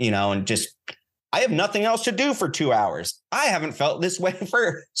session, and just, I have nothing else to do for 2 hours. I haven't felt this way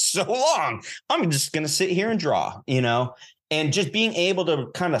for so long. I'm just going to sit here and draw, and just being able to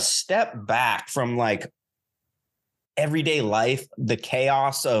kind of step back from like everyday life, the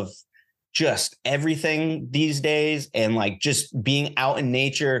chaos of just everything these days, and like just being out in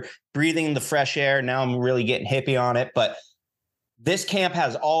nature, breathing the fresh air. Now I'm really getting hippie on it, but this camp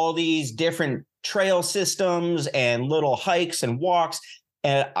has all these different trail systems and little hikes and walks.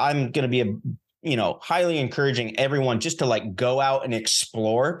 And I'm going to be highly encouraging everyone just to like go out and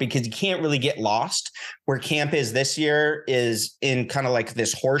explore, because you can't really get lost. Where camp is this year is in kind of like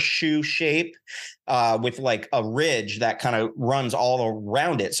this horseshoe shape with like a ridge that kind of runs all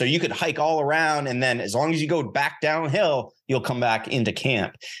around it. So you could hike all around, and then as long as you go back downhill, you'll come back into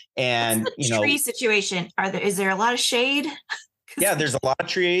camp. And what's the tree situation? Is there a lot of shade? Yeah, there's a lot of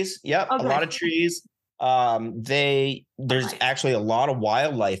trees. Yep, a lot of trees. There's actually a lot of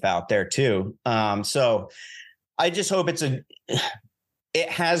wildlife out there too. So I just hope it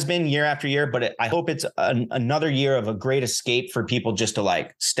has been year after year, but I hope it's another year of a great escape for people, just to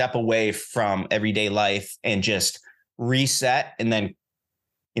like step away from everyday life and just reset, and then,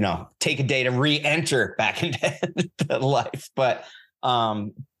 take a day to re-enter back into life. But,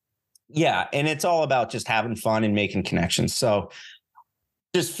 yeah. And it's all about just having fun and making connections. So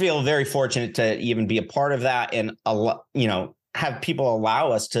just feel very fortunate to even be a part of that, and, have people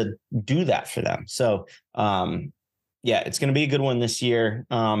allow us to do that for them. So, yeah, it's going to be a good one this year.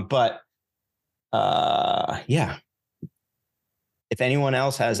 But yeah, if anyone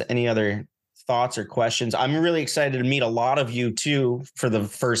else has any other thoughts or questions, I'm really excited to meet a lot of you too for the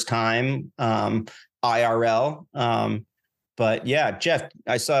first time, IRL. But yeah, Jeff,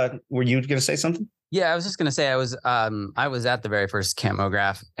 were you going to say something? Yeah, I was just going to say I was at the very first Camp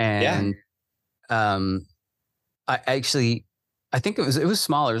Mograph, and I think it was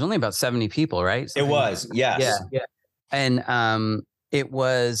smaller. It was only about 70 people, right? It was, yes. Yeah. And it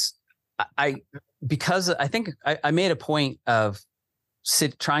was, because I think I made a point of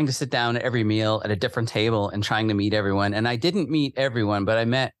trying to sit down at every meal at a different table and trying to meet everyone. And I didn't meet everyone, but I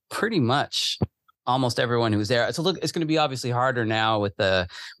met pretty much almost everyone who was there. So look, it's going to be obviously harder now with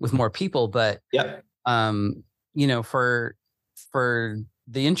more people, but for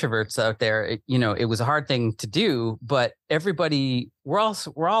the introverts out there, it was a hard thing to do, but everybody, we're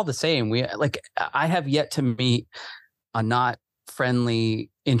all the same. I have yet to meet a not friendly,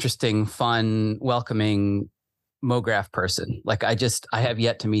 interesting, fun, welcoming Mograph person. I have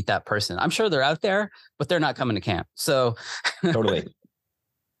yet to meet that person. I'm sure they're out there, but they're not coming to camp. So totally.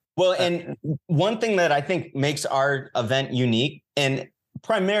 Well, and one thing that I think makes our event unique, and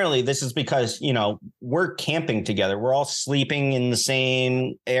primarily this is because, we're camping together. We're all sleeping in the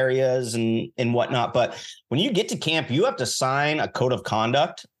same areas and whatnot. But when you get to camp, you have to sign a code of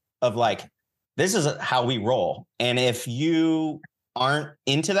conduct of like, this is how we roll. And if you aren't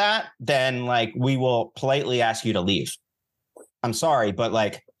into that, then like, we will politely ask you to leave. I'm sorry, but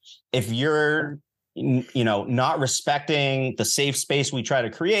like, if you're not respecting the safe space we try to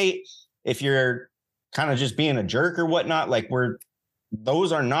create, if you're kind of just being a jerk or whatnot, like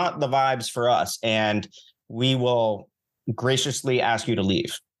those are not the vibes for us, and we will graciously ask you to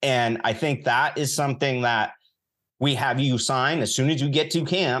leave. And I think that is something that we have you sign as soon as you get to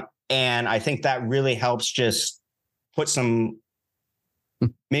camp. And I think that really helps just put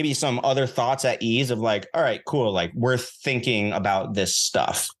maybe some other thoughts at ease of like, all right, cool. Like, we're thinking about this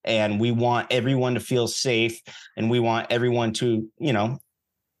stuff, and we want everyone to feel safe, and we want everyone to,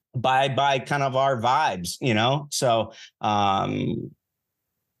 abide by kind of our vibes, So,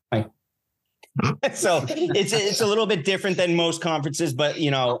 so it's a little bit different than most conferences, but,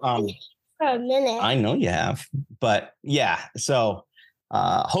 for a minute, I know you have, but yeah. So,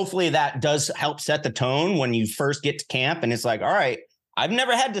 hopefully that does help set the tone when you first get to camp, and it's like, all right, I've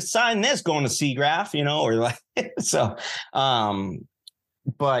never had to sign this going to SeaGraph, or like, so,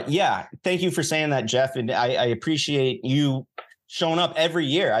 but yeah, thank you for saying that, Jeff. And I appreciate you showing up every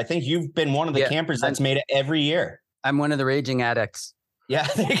year. I think you've been one of the campers that's made it every year. I'm one of the raging addicts. Yeah.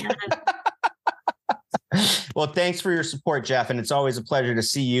 Well, thanks for your support, Jeff. And it's always a pleasure to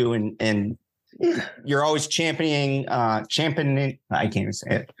see you. And you're always championing, I can't even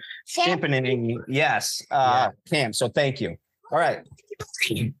say it. Championing, yes, Cam. So thank you. All right.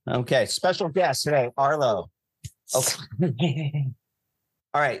 Okay. Special guest today, Arlo. Okay.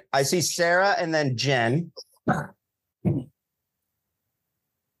 All right. I see Sarah and then Jen.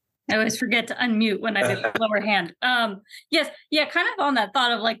 I always forget to unmute when I do the lower hand. Yes, yeah, kind of on that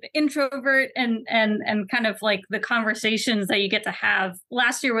thought of like the introvert and kind of like the conversations that you get to have.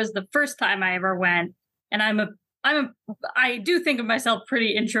 Last year was the first time I ever went, and I do think of myself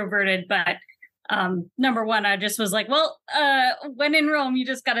pretty introverted, but number one, I just was like, well, when in Rome, you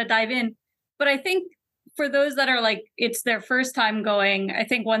just got to dive in. But I think for those that are like, it's their first time going, I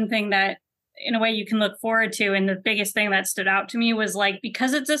think one thing that in a way you can look forward to, and the biggest thing that stood out to me was like,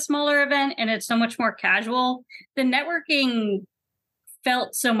 because it's a smaller event and it's so much more casual, the networking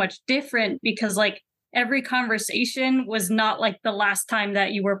felt so much different, because like every conversation was not like the last time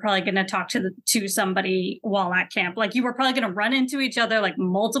that you were probably going to talk to somebody while at camp. Like you were probably going to run into each other like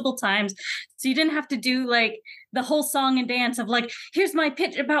multiple times. So you didn't have to do like the whole song and dance of like, here's my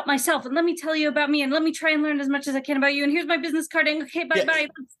pitch about myself and let me tell you about me and let me try and learn as much as I can about you. And here's my business card. And okay, bye.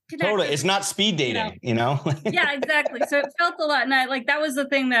 Totally. It's not speed dating, you know? Yeah, exactly. So it felt a lot. And I like, that was the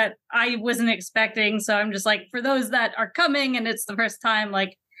thing that I wasn't expecting. So I'm just like, for those that are coming and it's the first time,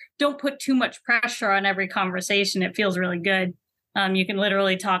 like, don't put too much pressure on every conversation. It feels really good. You can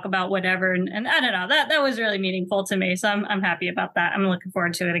literally talk about whatever. And I don't know, that was really meaningful to me. So I'm happy about that. I'm looking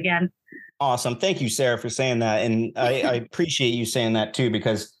forward to it again. Awesome. Thank you, Sarah, for saying that. And I appreciate you saying that too,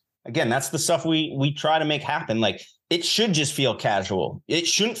 because again, that's the stuff we try to make happen. Like it should just feel casual. It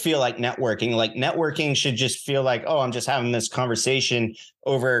shouldn't feel like networking. Like networking should just feel like, oh, I'm just having this conversation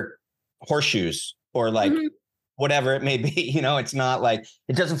over horseshoes or like, whatever it may be, you know, it's not like,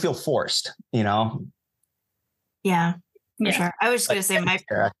 it doesn't feel forced, you know? Yeah, for sure. I was just going to say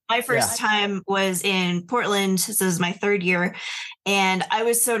my first time was in Portland. So this is my third year. And I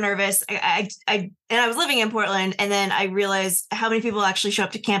was so nervous. I was living in Portland, and then I realized how many people actually show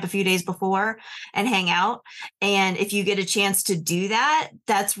up to camp a few days before and hang out. And if you get a chance to do that,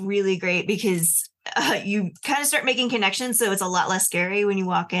 that's really great, because you kind of start making connections. So it's a lot less scary when you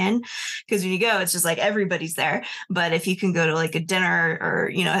walk in, because when you go, it's just like everybody's there. But if you can go to like a dinner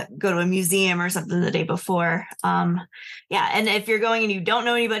or, you know, go to a museum or something the day before. And if you're going and you don't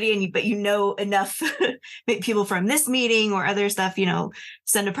know anybody but you know enough people from this meeting or other stuff, you know,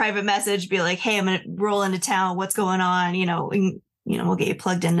 send a private message, be like, hey, I'm going to roll into town. What's going on? You know, we'll get you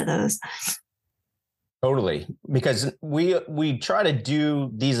plugged into those. Totally. Because we try to do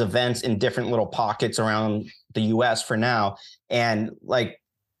these events in different little pockets around the US for now. And like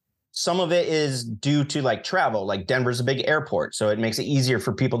some of it is due to like travel, like Denver's a big airport, so it makes it easier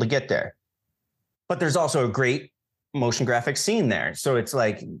for people to get there. But there's also a great motion graphic scene there. So it's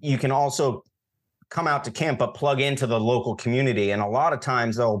like you can also come out to camp, but plug into the local community. And a lot of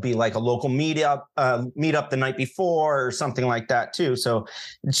times there'll be like a local meetup the night before or something like that too. So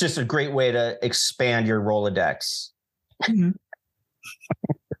it's just a great way to expand your Rolodex. Wait,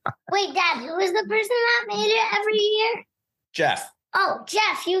 Dad, who is the person that made it every year? Jeff. Oh,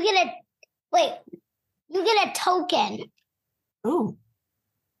 Jeff, you get a token. Ooh.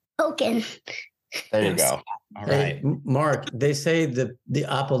 Token. There you go. All right. Hey, Mark, they say the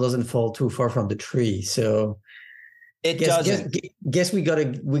apple doesn't fall too far from the tree. So guess we got a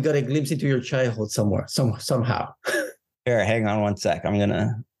glimpse into your childhood somehow. Here, hang on one sec. I'm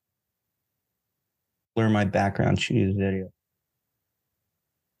gonna blur my background, choose video.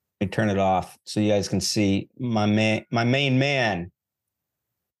 Let me turn it off so you guys can see my main man,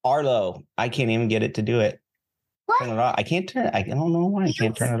 Arlo. I can't even get it to do it. What? Turn it off. I can't turn it. I don't know why I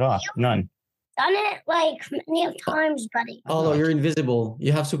can't turn it off. None. Done it like many of times, buddy. Although you're invisible,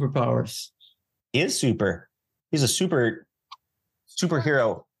 you have superpowers. He is super. He's a superhero.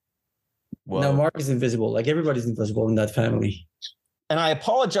 Whoa. No, Mark is invisible. Like everybody's invisible in that family. And I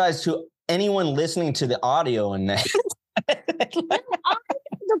apologize to anyone listening to the audio in that.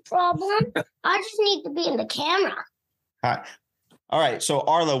 The problem. I just need to be in the camera. All right. So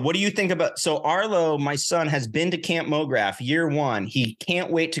Arlo, what do you think about? So Arlo, my son, has been to Camp Mograph year one. He can't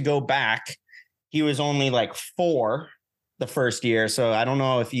wait to go back. He was only like 4 the first year, so I don't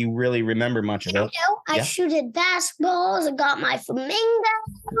know if you really remember much of it. I shooted basketballs. I got my flamingo.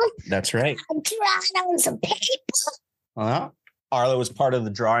 That's right. I tried on some paper. Well, Arlo was part of the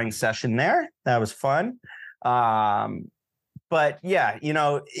drawing session there. That was fun. But yeah, you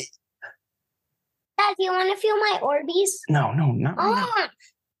know. Dad, do you want to feel my Orbeez? No, not really.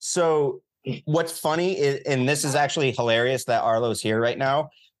 So what's funny is, and this is actually hilarious that Arlo's here right now,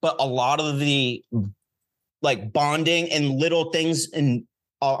 but a lot of the like bonding and little things, and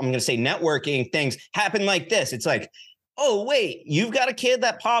I'm going to say networking things happen like this. It's like, oh, wait, you've got a kid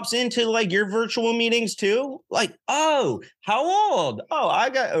that pops into like your virtual meetings too? Like, oh, how old? Oh, I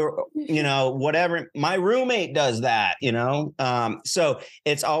got, you know, whatever. My roommate does that, you know? So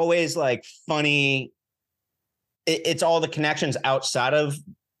it's always like funny. It's all the connections outside of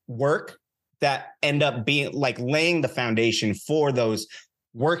work that end up being like laying the foundation for those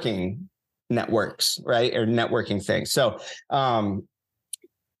working networks, right? Or networking things. So,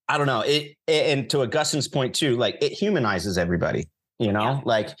 I don't know it. And to Augustin's point too, like it humanizes everybody, you know,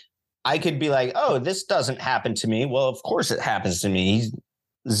 like I could be like, oh, this doesn't happen to me. Well, of course it happens to me. He's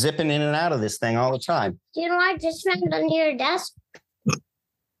zipping in and out of this thing all the time. Do you know I just found under your desk?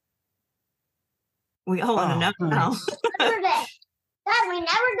 We all want to know now. Delivered it. Dad, we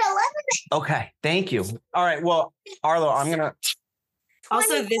never delivered it. Okay. Thank you. All right. Well, Arlo, I'm going to.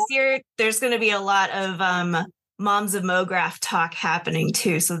 Also this year, there's going to be a lot of Moms of Mograph talk happening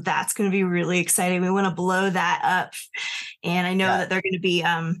too. So that's going to be really exciting. We want to blow that up. And I know that they're going to be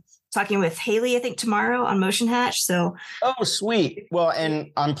talking with Haley, I think tomorrow on Motion Hatch. So, oh, sweet. Well, and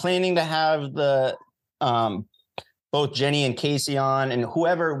I'm planning to have the both Jenny and Casey on, and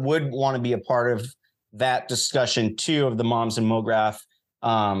whoever would want to be a part of that discussion too, of the Moms and Mograph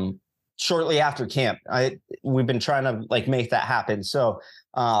shortly after camp. We've been trying to like make that happen. So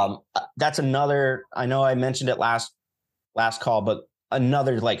that's another, I know I mentioned it last call, but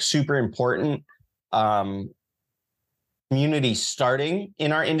another like super important community starting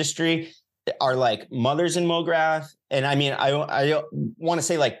in our industry are like mothers in Mograph. And I mean, I want to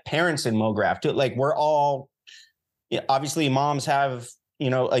say like parents in Mograph too. Like we're all, obviously moms have, you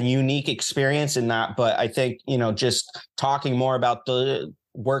know, a unique experience in that, but I think, you know, just talking more about the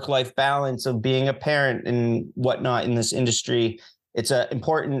work-life balance of being a parent and whatnot in this industry, it's an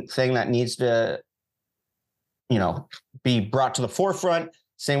important thing that needs to, you know, be brought to the forefront.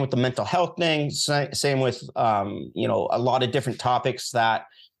 Same with the mental health thing. Same with, you know, a lot of different topics that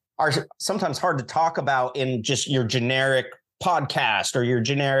are sometimes hard to talk about in just your generic podcast or your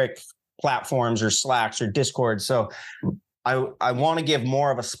generic platforms or Slacks or Discord. So I want to give more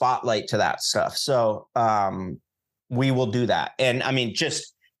of a spotlight to that stuff. So we will do that. And I mean,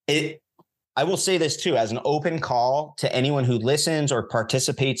 I will say this too, as an open call to anyone who listens or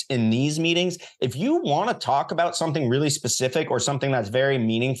participates in these meetings. If you want to talk about something really specific or something that's very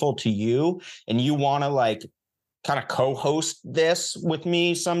meaningful to you, and you want to like kind of co-host this with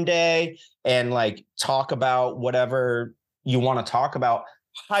me someday and like talk about whatever you want to talk about,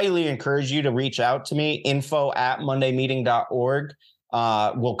 highly encourage you to reach out to me. info@mondaymeeting.org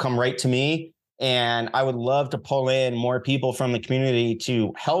will come right to me. And I would love to pull in more people from the community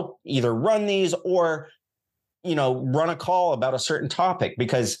to help either run these or, you know, run a call about a certain topic,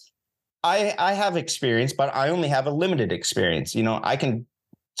 because I have experience, but I only have a limited experience. You know, I can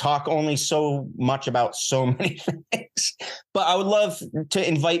talk only so much about so many things, but I would love to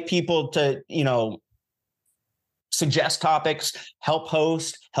invite people to, you know, suggest topics, help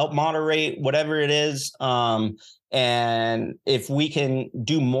host, help moderate, whatever it is. And if we can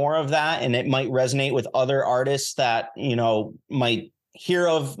do more of that, and it might resonate with other artists that, you know, might hear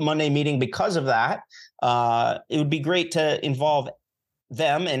of Monday Meeting because of that, it would be great to involve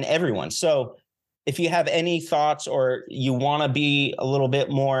them and everyone. So if you have any thoughts or you want to be a little bit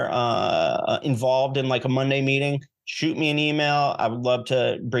more involved in like a Monday Meeting, shoot me an email. I would love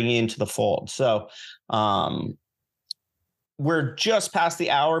to bring you into the fold. So we're just past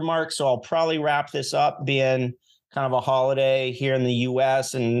the hour mark, so I'll probably wrap this up, being kind of a holiday here in the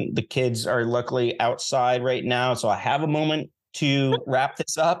US, and the kids are luckily outside right now, so I have a moment to wrap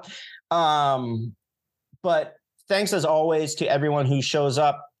this up. But thanks as always to everyone who shows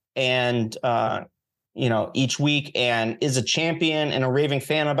up and you know, each week and is a champion and a raving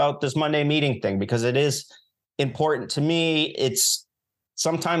fan about this Monday Meeting thing, because it is important to me. It's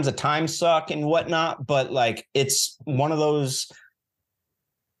sometimes a time suck and whatnot, but like it's one of those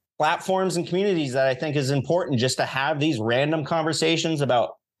platforms and communities that I think is important, just to have these random conversations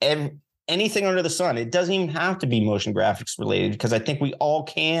about anything under the sun. It doesn't even have to be motion graphics related, because I think we all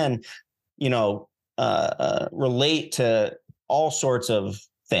can, you know, relate to all sorts of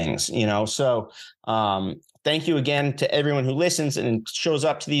things, you know. So thank you again to everyone who listens and shows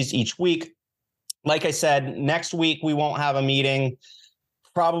up to these each week. Like I said, next week we won't have a meeting.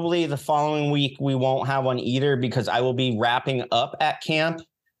 Probably the following week we won't have one either, because I will be wrapping up at camp,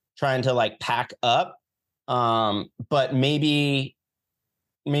 trying to like pack up. But maybe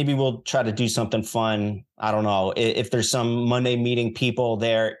we'll try to do something fun. I don't know if there's some Monday Meeting people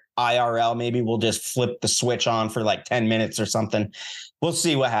there IRL, maybe we'll just flip the switch on for like 10 minutes or something. We'll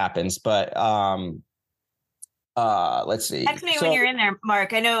see what happens. But Let's see. Text me when you're in there,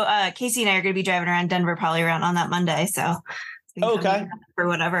 Mark. I know Casey and I are going to be driving around Denver probably around on that Monday. So okay. For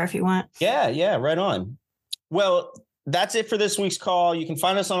whatever, if you want. Yeah. Right on. Well, that's it for this week's call. You can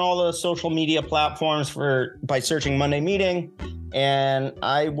find us on all the social media platforms by searching Monday Meeting. And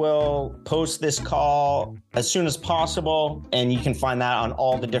I will post this call as soon as possible. And you can find that on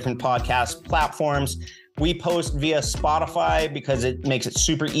all the different podcast platforms. We post via Spotify because it makes it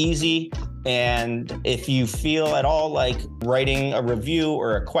super easy. And if you feel at all like writing a review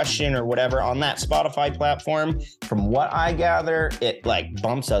or a question or whatever on that Spotify platform, from what I gather, it like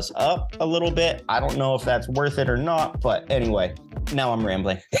bumps us up a little bit. I don't know if that's worth it or not, but anyway, now I'm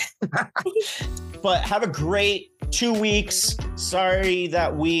rambling. But have a great 2 weeks. Sorry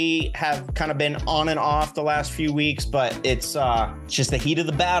that we have kind of been on and off the last few weeks, but it's just the heat of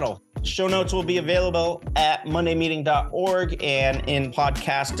the battle. Show notes will be available at mondaymeeting.org and in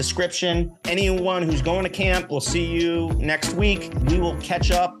podcast description. Anyone who's going to camp, we'll see you next week. We will catch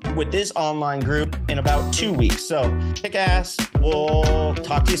up with this online group in about 2 weeks. So kick ass. We'll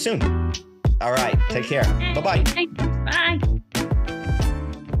talk to you soon. All right. Take care. Bye-bye. Bye.